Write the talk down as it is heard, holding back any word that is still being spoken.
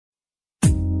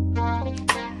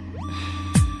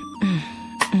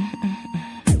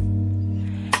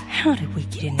How did we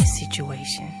get in this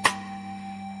situation?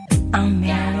 I'm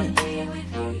married,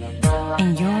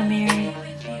 and you're married,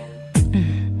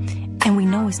 and we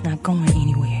know it's not going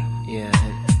anywhere. Yeah,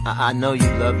 I know you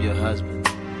love your husband.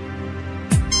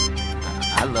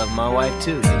 I love my wife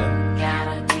too, you know.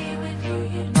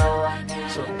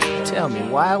 So tell me,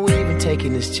 why are we even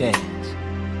taking this chance?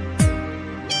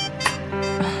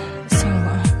 So,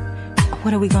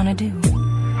 what are we gonna do?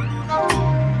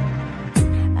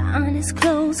 Honest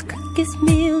clothes, cookies,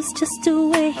 meals, just the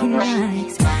way he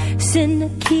likes. Send the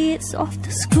kids off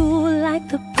to school like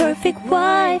the perfect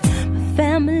wife. My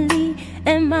family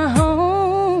and my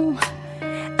home,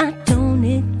 I don't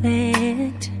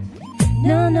neglect.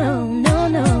 No, no, no,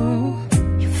 no.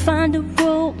 You find the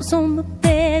rose on the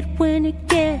bed when it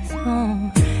gets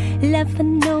home. Let her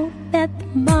know that the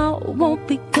mall won't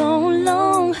be gone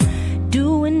long.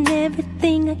 Doing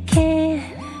everything I can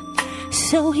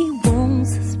so he won't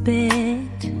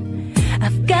suspect.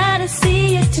 I've gotta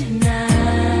see you tonight.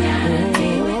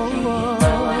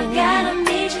 I gotta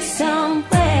meet you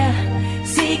somewhere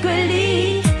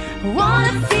secretly.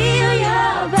 Wanna feel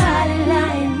your body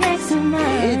lying next to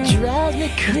mine. It drives me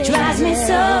crazy. It drives me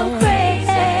so crazy.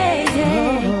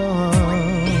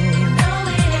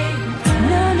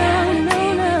 No, no, no,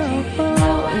 no.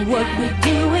 What we're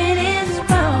doing is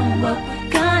wrong. What we're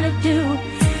gonna do,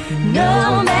 no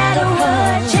matter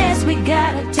what chance we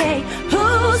gotta take,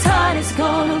 whose heart is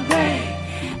gonna break.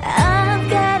 I've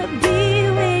gotta be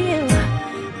with you,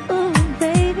 ooh,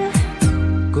 baby.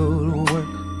 Go to work,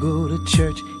 go to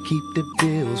church, keep the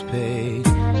bills paid.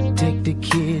 Take the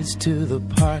kids to the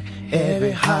park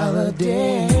every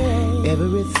holiday.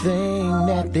 Everything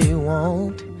that they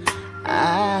want,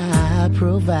 I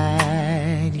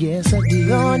provide. Yes, I do,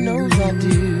 Lord knows I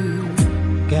do.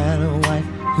 Got a wife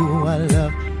who I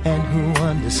love and who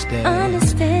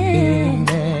understands. Any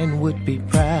man would be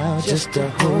proud just to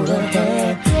hold her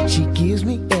hand. She gives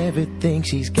me everything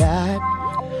she's got,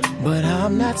 but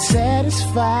I'm not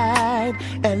satisfied,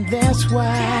 and that's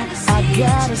why I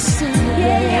gotta see you,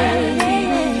 baby.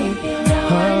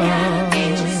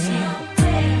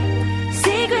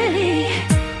 Secretly,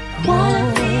 wanna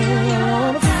feel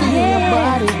your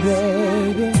body,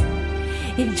 baby.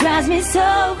 It drives me so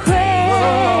crazy. Oh,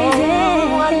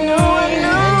 I know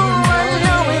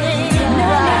it ain't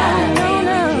right.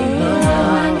 No.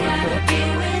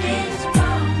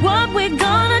 What we're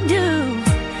gonna do,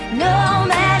 no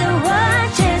matter what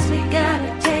chance we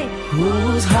gotta take,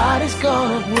 Whose heart is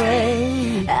gonna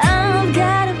break? I've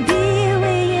gotta be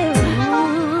with you.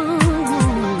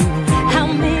 How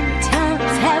many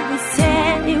times have we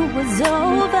said it was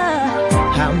over?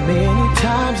 How many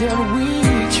times have we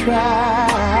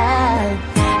tried?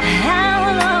 How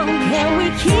long can we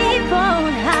keep on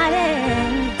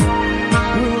hiding?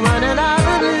 We're running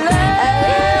out of love.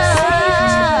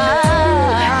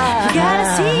 Gotta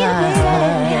see you, baby.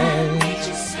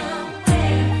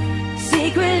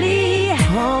 Secretly,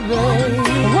 Oh, baby.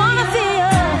 wanna feel,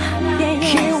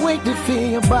 yeah. Can't wait to feel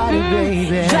your body,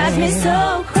 baby. Drives me so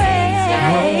crazy.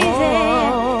 Oh.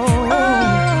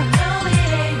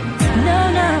 No,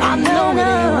 no, I know no, it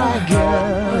ain't no. right, girl.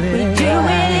 What It we ain't do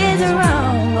right. is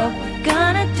wrong. What we're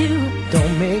gonna do,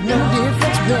 Don't make no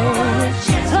difference, baby.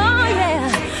 oh yeah.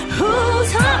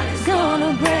 Whose heart is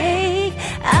gonna break?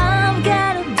 I've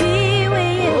gotta be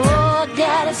with you. Oh, I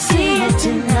gotta see you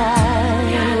tonight.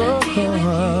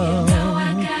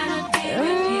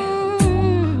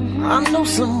 I know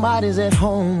somebody's at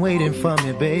home waiting for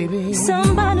me, baby.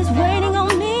 Somebody's waiting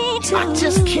on me too. I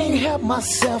just can't help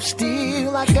myself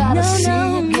still. I gotta No, see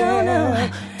no, you, girl. no.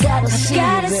 Gotta see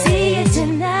Gotta you, see you baby.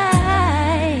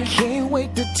 tonight. Can't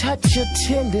wait to touch your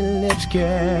tender lips,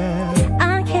 girl.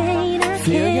 I can't.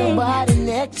 Feel your body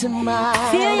next to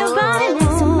mine. Feel your body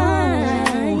next to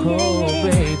mine. Oh, Yeah.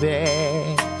 baby.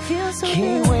 Feel so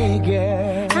Can't good. wait,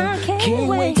 girl. I can't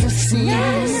wait to see No, you. no,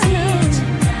 no.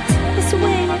 It's the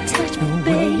way you touch me,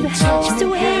 baby. It's the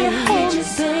way you hold me,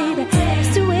 baby.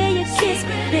 It's the way you kiss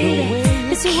me, baby.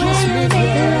 It's the way you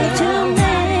make love to